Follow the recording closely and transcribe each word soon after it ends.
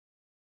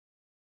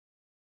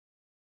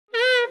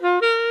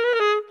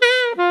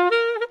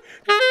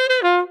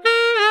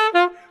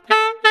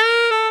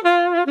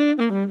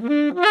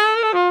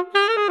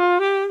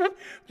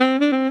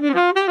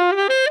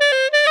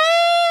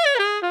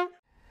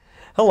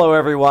Hello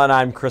everyone,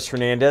 I'm Chris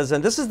Hernandez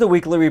and this is the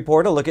Weekly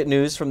Report, a look at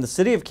news from the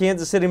city of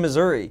Kansas City,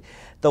 Missouri.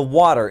 The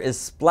water is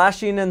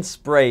splashing and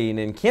spraying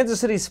in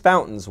Kansas City's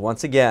fountains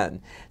once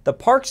again. The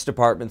Parks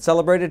Department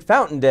celebrated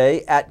Fountain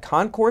Day at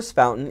Concourse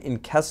Fountain in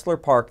Kessler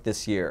Park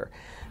this year.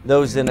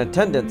 Those in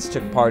attendance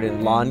took part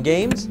in lawn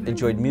games,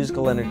 enjoyed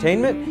musical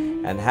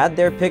entertainment, and had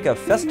their pick of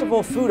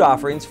festival food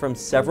offerings from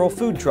several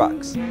food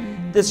trucks.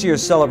 This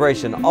year's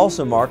celebration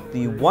also marked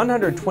the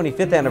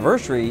 125th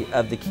anniversary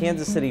of the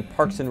Kansas City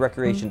Parks and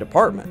Recreation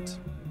Department.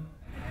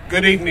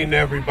 Good evening,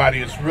 everybody.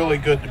 It's really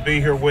good to be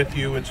here with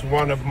you. It's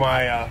one of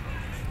my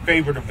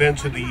favorite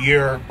events of the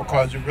year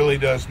because it really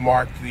does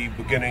mark the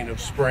beginning of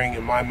spring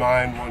in my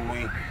mind when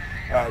we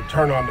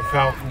turn on the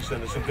fountains,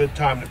 and it's a good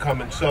time to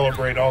come and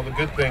celebrate all the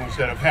good things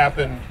that have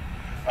happened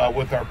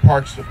with our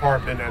Parks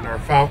Department and our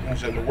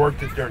fountains and the work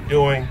that they're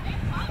doing.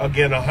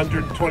 Again,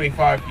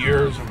 125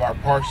 years of our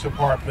Parks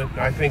Department, and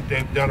I think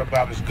they've done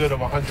about as good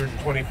of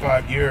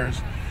 125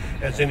 years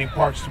as any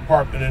Parks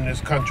Department in this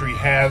country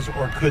has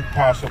or could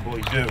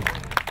possibly do.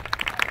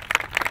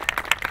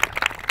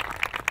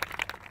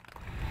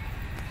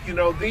 You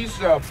know, these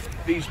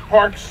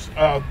parks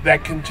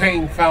that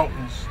contain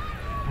fountains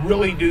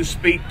really do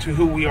speak to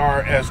who we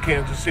are as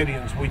Kansas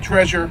Cityans. We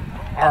treasure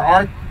our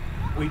art,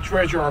 we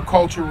treasure our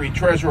culture, we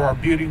treasure our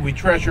beauty, we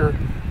treasure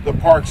the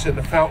parks and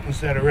the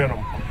fountains that are in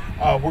them.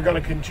 We're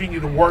going to continue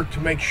to work to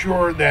make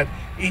sure that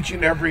each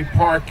and every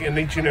park and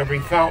each and every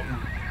fountain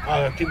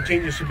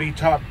continues to be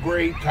top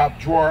grade, top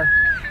drawer.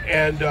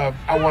 And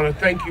I want to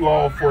thank you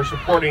all for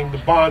supporting the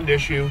bond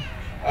issue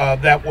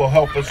that will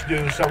help us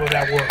do some of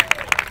that work.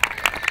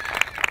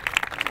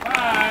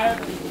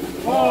 5,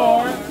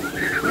 4,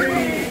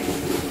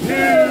 3,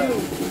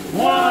 2,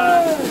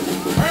 1.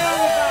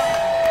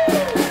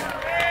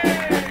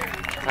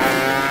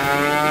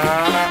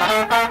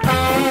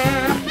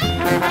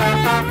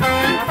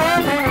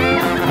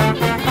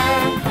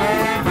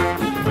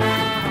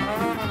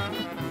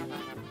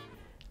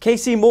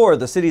 kcmo,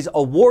 the city's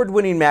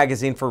award-winning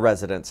magazine for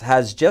residents,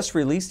 has just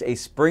released a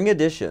spring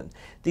edition.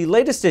 The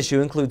latest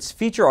issue includes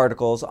feature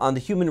articles on the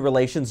Human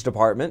Relations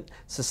Department,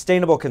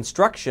 sustainable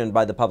construction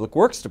by the Public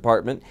Works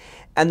Department,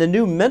 and the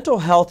new Mental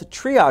Health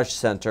Triage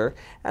Center,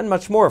 and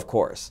much more, of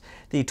course.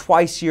 The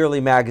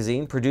twice-yearly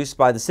magazine, produced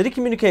by the City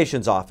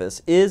Communications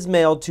Office, is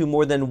mailed to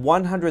more than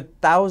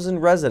 100,000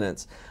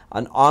 residents.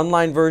 An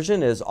online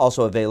version is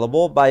also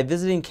available by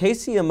visiting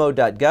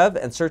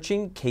kcmo.gov and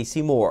searching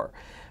kcmo.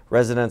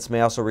 Residents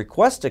may also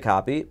request a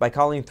copy by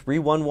calling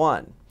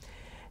 311.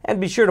 And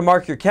be sure to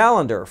mark your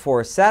calendar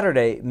for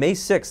Saturday, May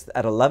 6th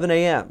at 11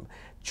 a.m.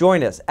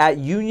 Join us at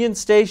Union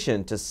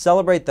Station to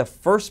celebrate the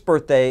first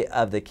birthday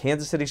of the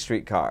Kansas City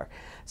streetcar.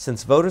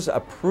 Since voters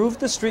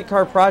approved the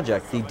streetcar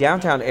project, the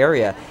downtown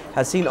area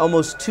has seen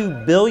almost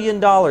 $2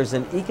 billion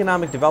in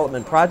economic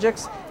development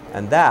projects,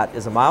 and that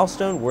is a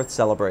milestone worth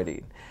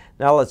celebrating.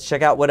 Now let's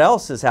check out what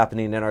else is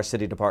happening in our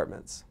city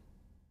departments.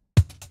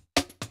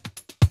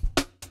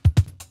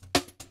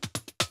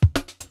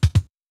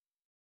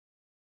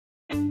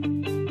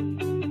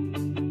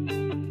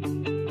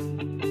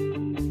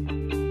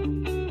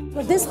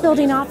 What this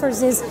building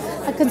offers is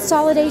a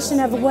consolidation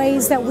of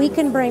ways that we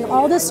can bring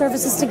all the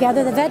services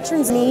together the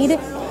veterans need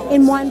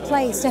in one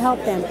place to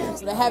help them.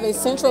 So they have a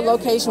central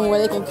location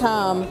where they can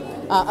come,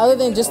 other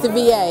than just the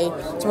VA,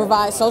 to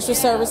provide social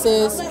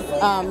services,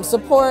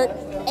 support,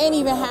 and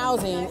even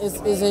housing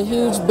is a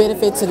huge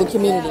benefit to the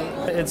community.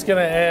 It's going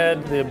to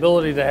add the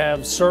ability to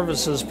have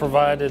services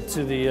provided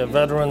to the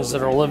veterans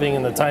that are living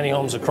in the tiny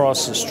homes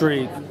across the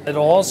street.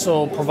 It'll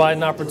also provide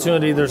an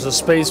opportunity. There's a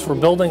space for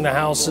building the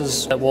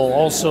houses that will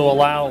also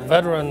allow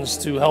veterans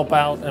to help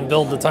out and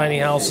build the tiny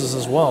houses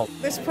as well.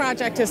 This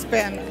project has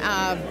been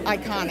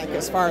iconic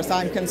as far as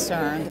I'm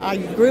concerned. A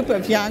group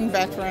of young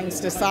veterans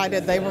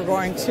decided they were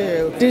going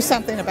to do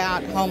something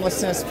about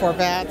homelessness for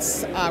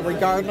vets,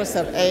 regardless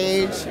of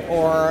age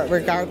or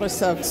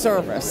regardless of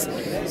service.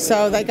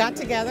 So they got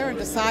together and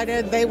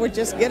decided they would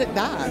just get it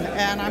done.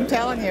 And I'm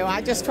telling you,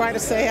 I just try to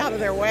stay out of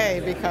their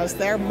way because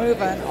they're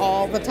moving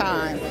all the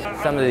time.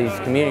 Some of these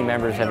community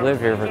members have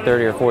lived here for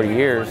 30 or 40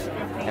 years,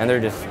 and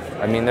they're just,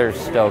 they're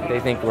stoked. They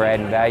think we're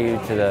adding value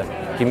to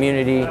the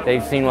community.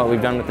 They've seen what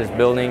we've done with this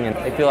building, and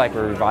they feel like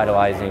we're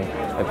revitalizing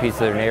a piece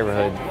of their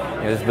neighborhood.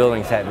 This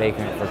building sat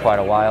vacant for quite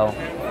a while,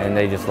 and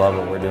they just love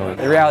what we're doing.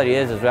 The reality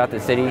is without the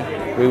city,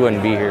 we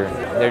wouldn't be here.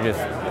 They're just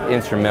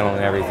instrumental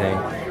in everything.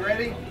 Are you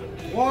ready?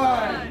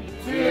 1,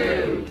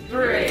 2,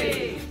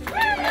 3.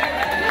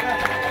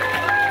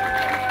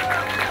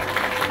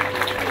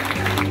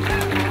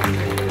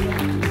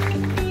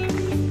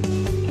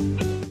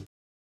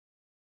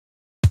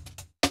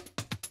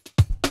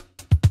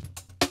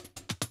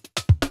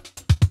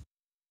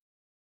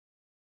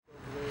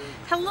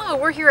 Hello,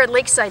 we're here at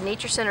Lakeside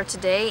Nature Center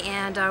today,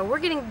 and we're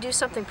getting to do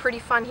something pretty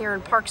fun here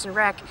in Parks and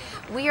Rec.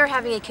 We are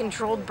having a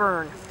controlled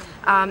burn.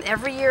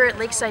 Every year at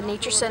Lakeside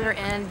Nature Center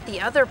and the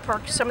other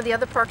parks, some of the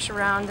other parks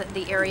around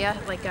the area,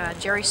 like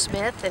Jerry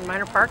Smith and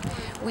Minor Park,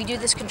 we do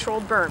this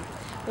controlled burn.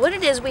 What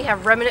it is, we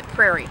have remnant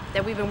prairie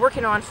that we've been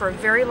working on for a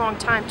very long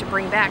time to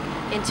bring back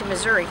into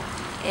Missouri.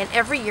 and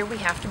every year we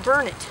have to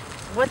burn it.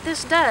 What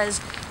this does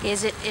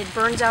is it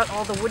burns out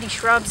all the woody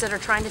shrubs that are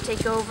trying to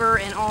take over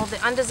and all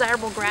the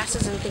undesirable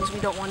grasses and things we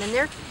don't want in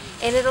there,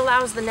 and it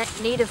allows the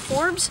native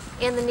forbs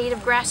and the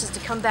native grasses to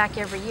come back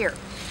every year.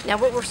 Now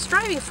what we're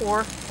striving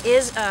for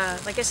is,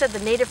 like I said,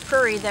 the native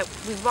prairie that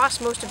we've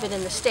lost most of it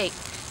in the state.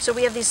 So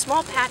we have these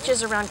small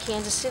patches around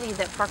Kansas City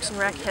that Parks and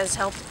Rec has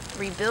helped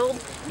rebuild,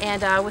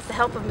 and with the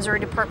help of Missouri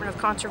Department of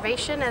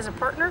Conservation as a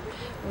partner,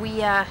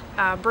 we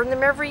burn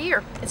them every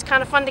year. It's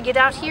kind of fun to get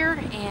out here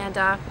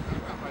and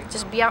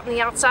just be out in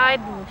the outside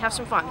and have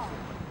some fun.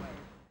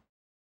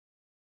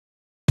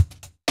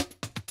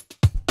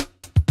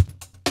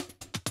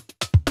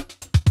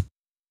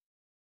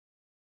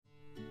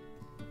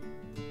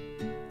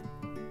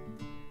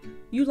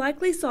 You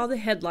likely saw the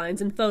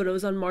headlines and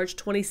photos on March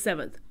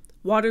 27th.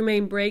 Water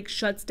main break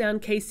shuts down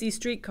KC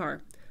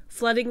streetcar.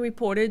 Flooding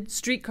reported,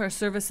 streetcar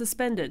service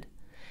suspended.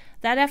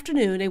 That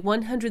afternoon, a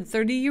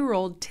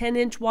 130-year-old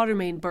 10-inch water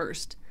main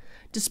burst.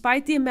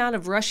 Despite the amount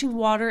of rushing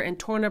water and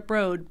torn-up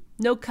road,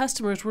 no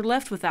customers were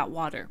left without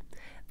water.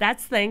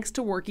 That's thanks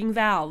to working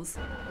valves.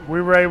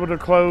 We were able to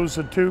close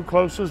the two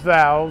closest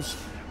valves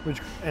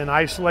and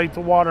isolate the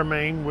water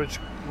main, which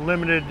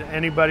limited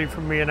anybody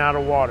from being out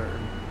of water.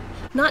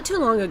 Not too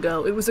long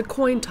ago, it was a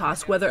coin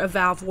toss whether a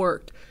valve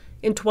worked.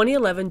 In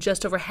 2011,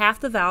 just over half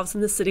the valves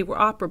in the city were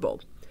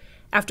operable.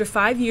 After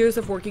 5 years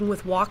of working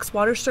with Walks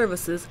Water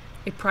Services,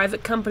 a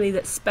private company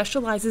that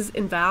specializes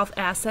in valve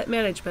asset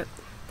management,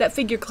 that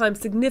figure climbed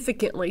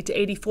significantly to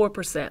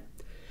 84%.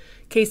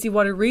 KC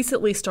Water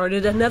recently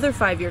started another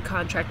 5-year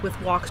contract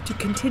with Walks to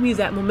continue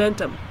that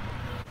momentum.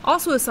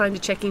 Also assigned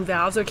to checking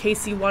valves are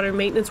KC Water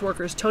maintenance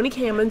workers Tony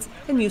Hammonds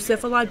and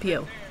Yusuf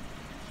Aladpio.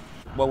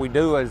 What we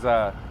do is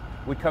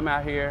we come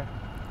out here,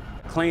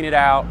 clean it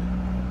out,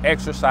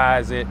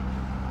 exercise it,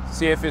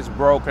 see if it's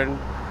broken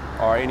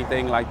or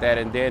anything like that,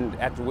 and then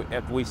after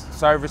we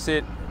service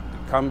it,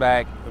 come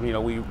back,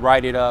 we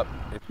write it up.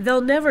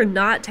 They'll never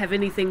not have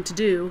anything to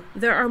do.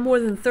 There are more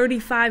than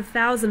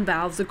 35,000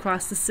 valves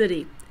across the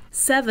city,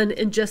 7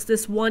 in just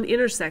this one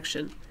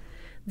intersection.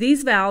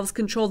 These valves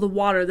control the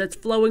water that's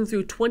flowing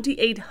through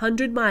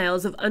 2,800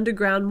 miles of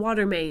underground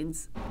water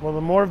mains. Well,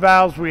 the more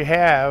valves we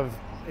have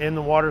in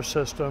the water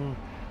system,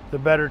 the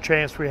better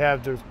chance we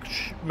have to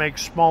make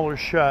smaller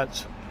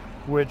shuts,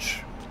 which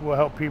will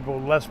help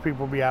less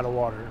people be out of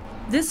water.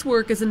 This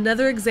work is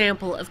another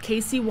example of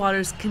KC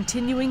Water's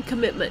continuing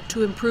commitment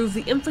to improve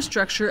the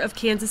infrastructure of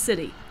Kansas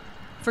City.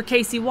 For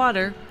KC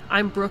Water,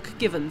 I'm Brooke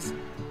Givens.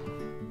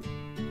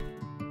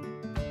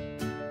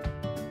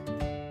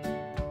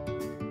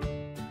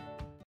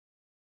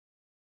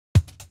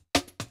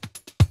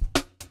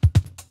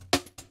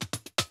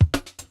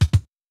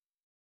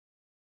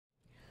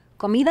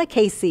 Comida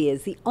KC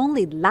is the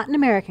only Latin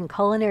American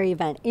culinary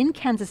event in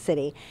Kansas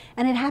City,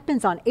 and it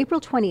happens on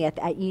April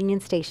 20th at Union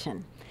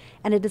Station.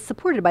 And it is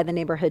supported by the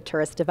Neighborhood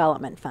Tourist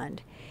Development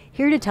Fund.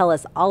 Here to tell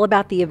us all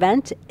about the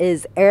event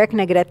is Eric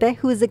Negrete,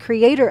 who is the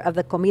creator of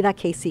the Comida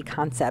KC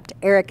concept.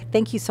 Eric,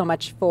 thank you so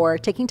much for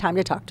taking time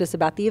to talk to us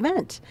about the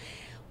event.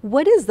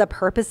 What is the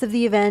purpose of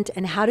the event,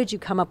 and how did you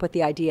come up with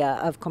the idea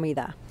of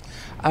Comida?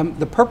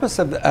 The purpose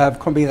of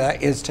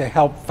Comida is to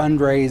help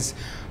fundraise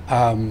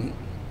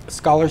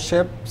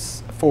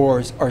scholarships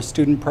for our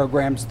student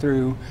programs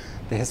through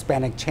the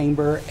Hispanic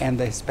Chamber and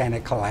the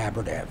Hispanic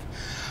Collaborative.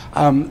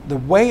 The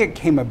way it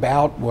came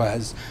about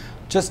was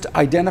just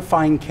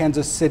identifying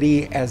Kansas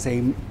City as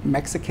a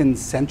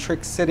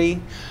Mexican-centric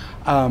city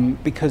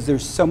because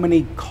there's so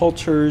many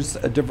cultures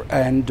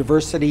and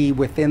diversity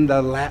within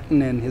the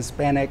Latin and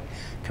Hispanic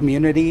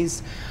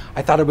communities.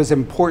 I thought it was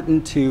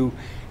important to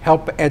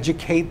help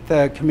educate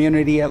the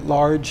community at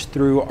large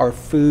through our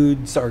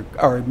foods,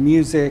 our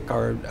music,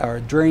 our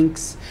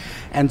drinks.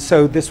 And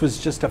so this was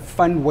just a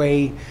fun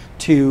way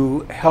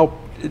to help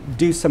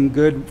do some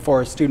good for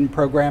our student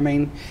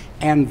programming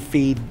and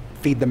feed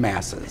the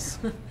masses.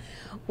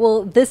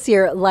 Well, this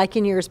year, like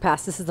in years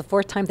past, this is the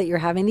 4th time that you're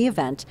having the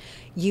event.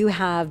 You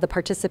have the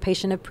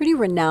participation of pretty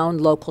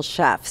renowned local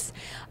chefs.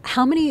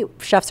 How many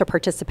chefs are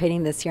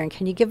participating this year, and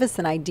can you give us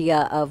an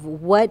idea of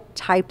what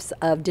types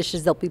of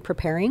dishes they'll be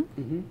preparing?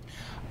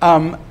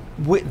 Mm-hmm.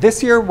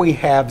 This year we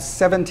have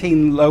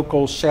 17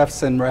 local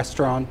chefs and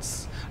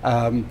restaurants,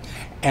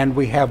 and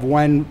we have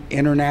one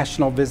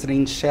international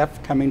visiting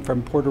chef coming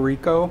from Puerto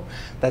Rico.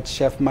 That's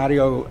Chef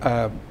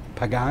Mario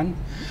Pagan.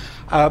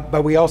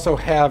 But we also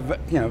have,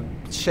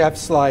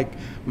 chefs like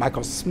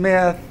Michael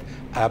Smith,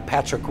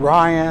 Patrick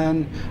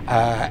Ryan,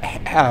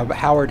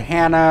 Howard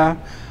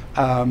Hanna,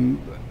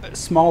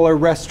 smaller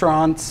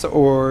restaurants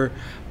or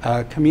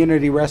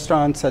community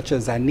restaurants such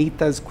as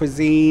Anita's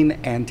Cuisine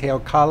and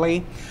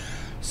Teocalli.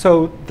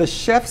 So the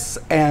chefs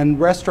and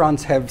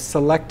restaurants have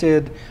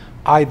selected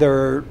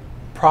either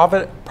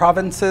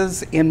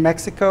provinces in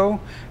Mexico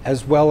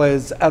as well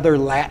as other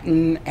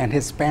Latin and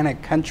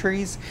Hispanic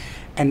countries.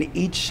 And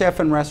each chef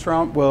and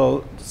restaurant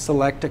will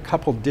select a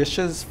couple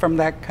dishes from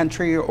that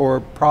country or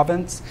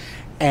province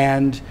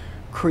and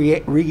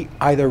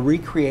either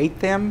recreate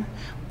them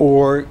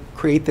or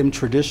create them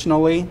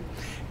traditionally.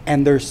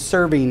 and they're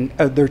serving,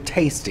 they're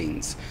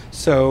tastings.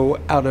 So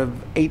out of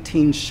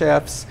 18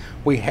 chefs,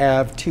 we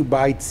have 2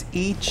 bites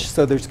each,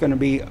 so there's going to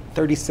be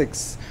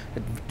 36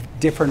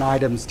 different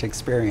items to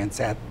experience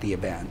at the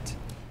event.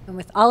 And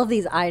with all of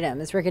these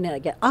items, we're going to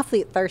get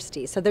awfully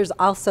thirsty. So there's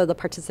also the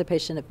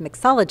participation of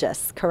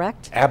mixologists,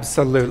 correct?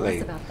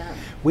 Absolutely. Tell us about that.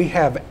 We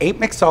have 8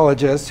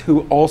 mixologists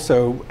who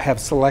also have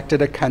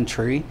selected a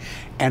country,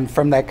 and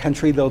from that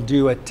country they'll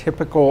do a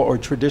typical or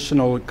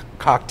traditional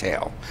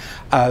cocktail.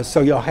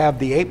 So you'll have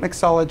the 8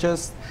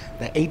 mixologists,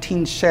 the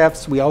 18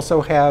 chefs. We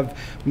also have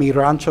Mi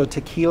Rancho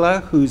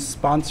Tequila, who's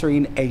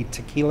sponsoring a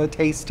tequila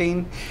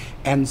tasting,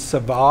 and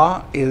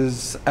Sava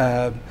is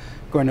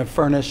going to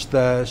furnish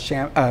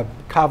the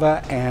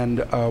cava and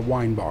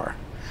wine bar.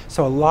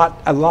 So a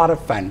lot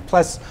of fun.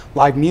 Plus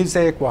live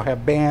music. We'll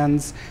have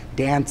bands,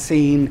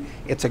 dancing.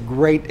 It's a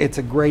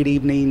great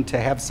evening to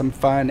have some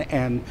fun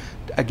and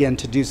again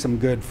to do some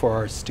good for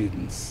our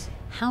students.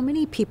 How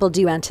many people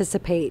do you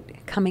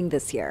anticipate coming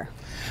this year?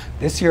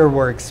 This year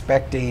we're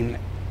expecting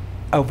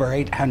over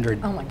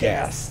 800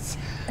 guests.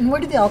 And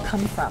where do they all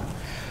come from?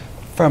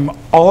 From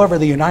all over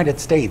the United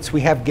States.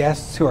 We have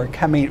guests who are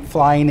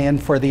flying in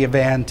for the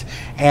event,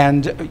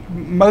 and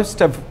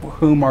most of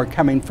whom are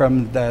coming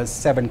from the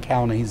 7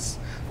 counties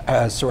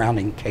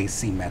surrounding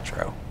KC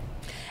Metro.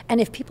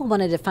 And if people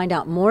wanted to find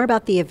out more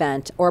about the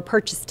event or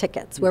purchase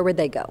tickets, where would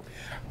they go?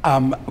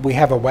 We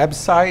have a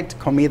website,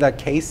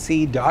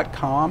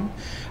 kcmo.gov.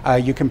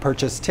 You can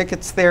purchase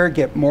tickets there,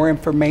 get more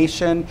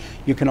information.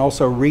 You can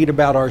also read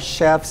about our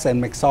chefs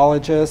and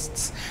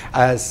mixologists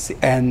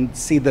and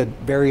see the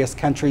various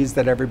countries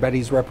that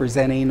everybody's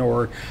representing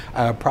or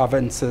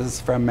provinces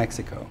from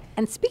Mexico.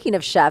 And speaking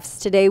of chefs,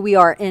 today we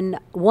are in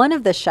one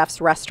of the chef's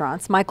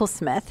restaurants, Michael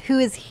Smith, who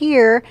is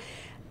here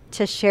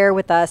to share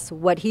with us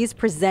what he's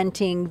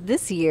presenting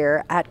this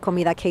year at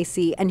Comida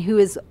KC, and who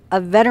is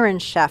a veteran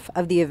chef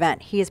of the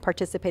event. He has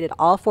participated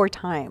all 4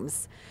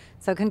 times.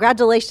 So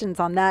congratulations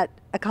on that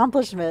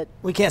accomplishment.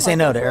 We can't say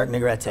no to Eric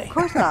Negrete. Of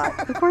course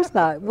not. Of course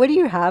not. What do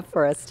you have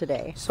for us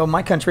today? So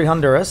my country,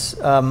 Honduras,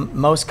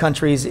 most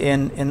countries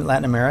in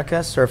Latin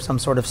America serve some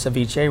sort of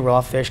ceviche,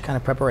 raw fish kind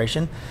of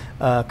preparation,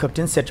 cooked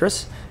in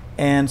citrus.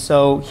 And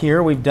so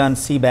here we've done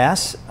sea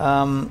bass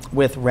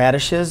with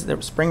radishes.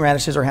 The spring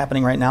radishes are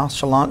happening right now.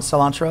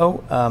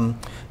 Cilantro,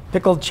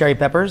 pickled cherry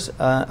peppers,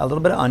 a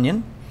little bit of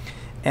onion,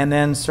 and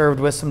then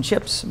served with some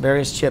chips,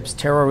 various chips,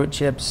 taro root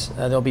chips.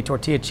 There'll be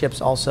tortilla chips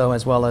also,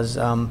 as well as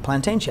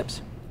plantain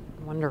chips.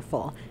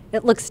 Wonderful.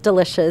 It looks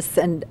delicious,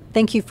 and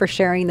thank you for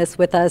sharing this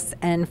with us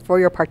and for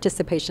your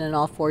participation in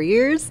all 4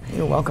 years.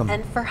 You're welcome.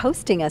 And for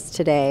hosting us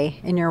today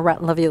in your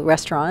lovely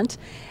restaurant.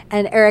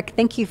 And Eric,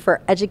 thank you for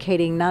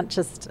educating, not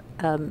just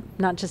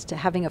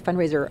having a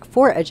fundraiser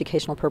for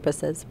educational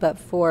purposes, but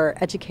for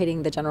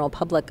educating the general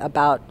public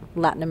about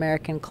Latin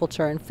American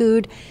culture and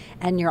food.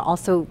 And you're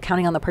also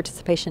counting on the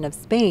participation of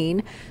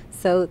Spain.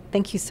 So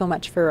thank you so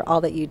much for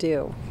all that you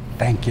do.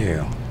 Thank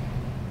you.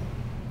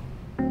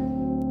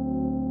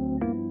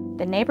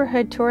 The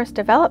Neighborhood Tourist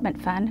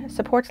Development Fund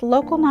supports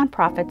local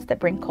nonprofits that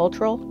bring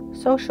cultural,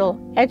 social,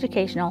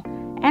 educational,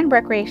 and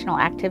recreational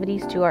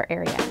activities to our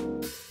area.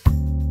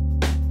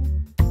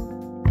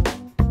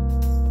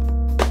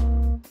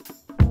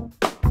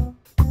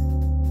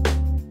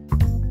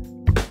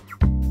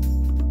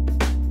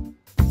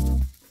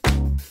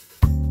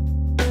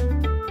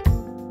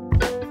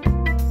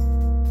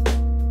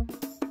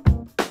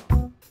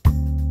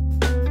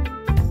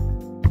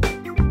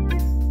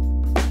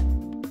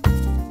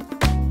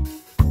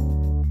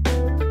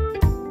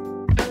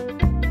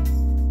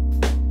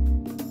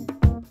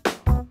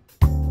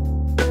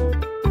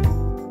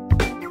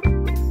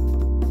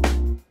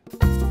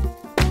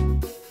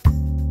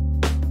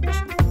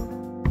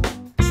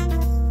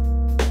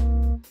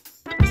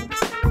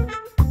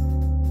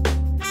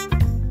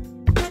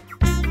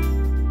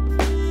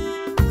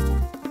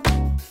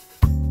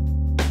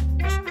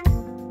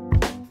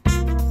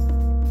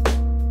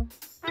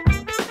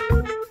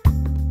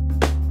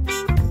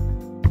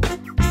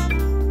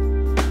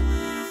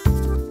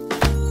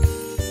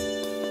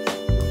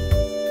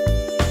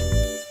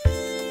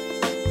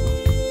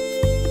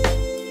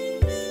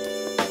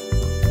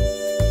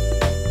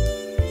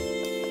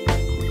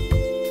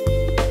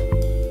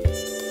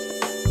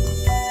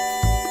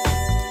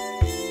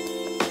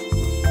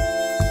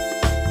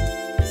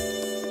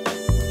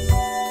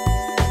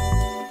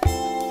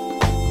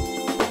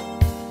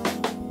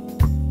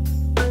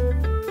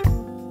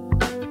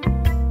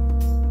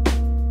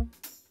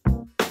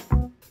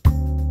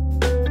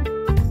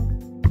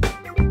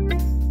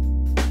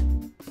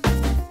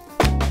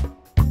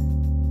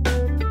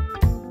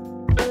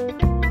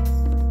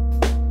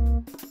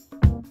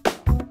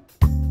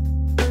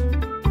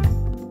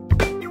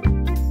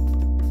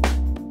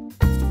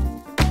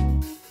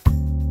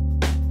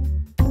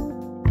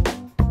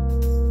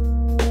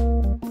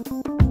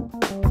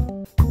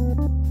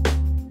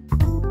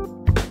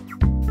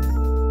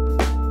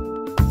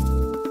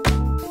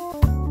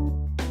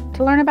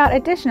 To learn about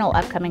additional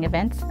upcoming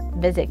events,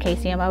 visit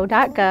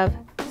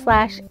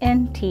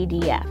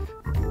kcmo.gov/ntdf.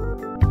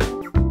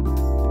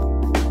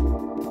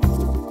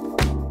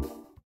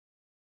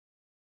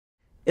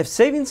 If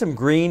saving some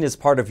green is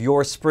part of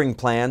your spring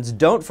plans,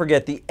 don't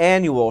forget the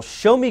annual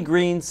Show Me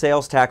Green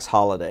sales tax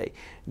holiday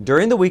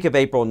during the week of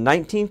April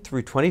 19th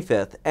through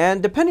 25th.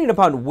 And depending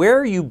upon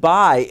where you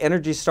buy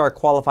Energy Star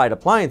qualified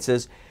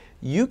appliances,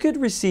 you could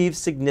receive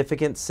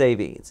significant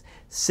savings.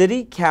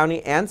 City,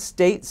 county, and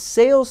state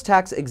sales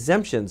tax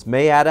exemptions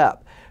may add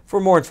up.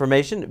 For more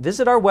information,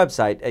 visit our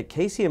website at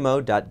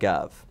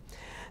kcmo.gov.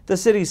 The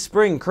city's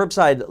spring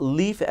curbside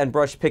leaf and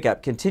brush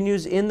pickup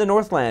continues in the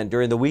Northland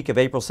during the week of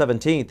April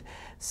 17th.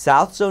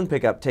 South Zone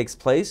pickup takes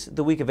place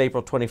the week of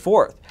April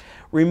 24th.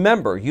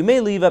 Remember, you may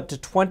leave up to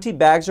 20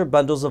 bags or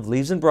bundles of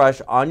leaves and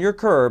brush on your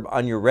curb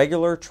on your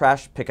regular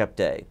trash pickup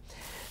day.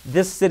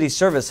 This city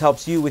service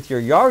helps you with your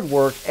yard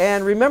work,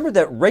 and remember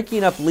that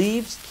raking up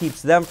leaves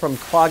keeps them from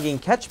clogging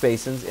catch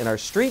basins in our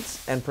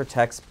streets and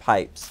protects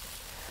pipes.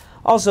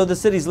 Also, the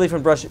city's leaf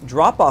and brush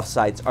drop-off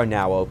sites are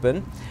now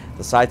open.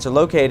 The sites are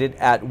located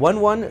at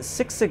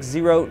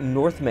 11660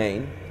 North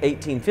Main,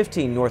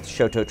 1815 North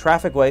Shoto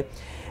Trafficway,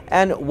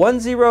 and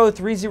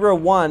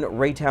 10301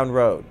 Raytown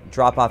Road.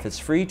 Drop-off is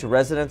free to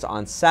residents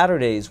on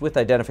Saturdays with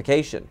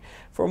identification.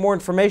 For more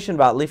information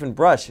about leaf and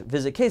brush,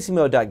 visit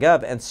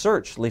kcmo.gov and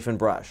search leaf and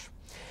brush.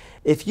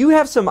 If you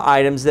have some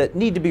items that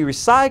need to be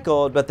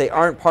recycled, but they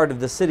aren't part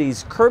of the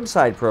city's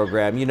curbside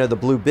program, you know, the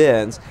blue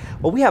bins,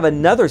 well, we have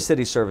another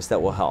city service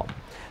that will help.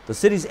 The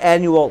city's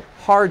annual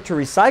Hard to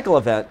Recycle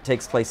event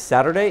takes place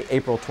Saturday,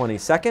 April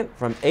 22nd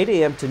from 8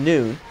 a.m. to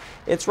noon.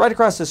 It's right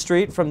across the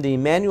street from the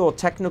Manual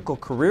Technical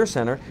Career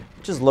Center,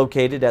 which is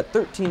located at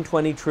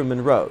 1320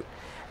 Truman Road.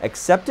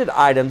 Accepted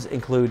items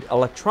include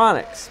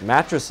electronics,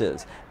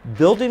 mattresses,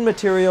 building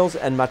materials,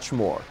 and much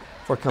more.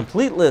 For a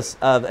complete list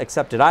of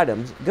accepted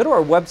items, go to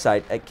our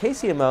website at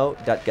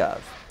kcmo.gov.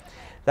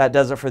 That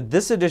does it for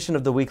this edition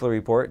of the Weekly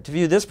Report. To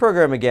view this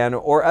program again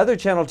or other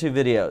Channel 2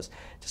 videos,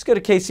 just go to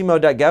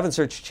kcmo.gov and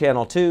search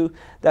Channel 2.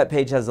 That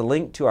page has a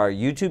link to our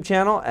YouTube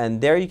channel, and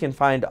there you can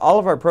find all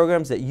of our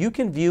programs that you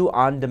can view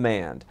on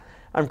demand.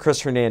 I'm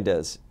Chris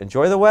Hernandez.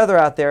 Enjoy the weather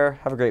out there.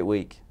 Have a great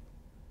week.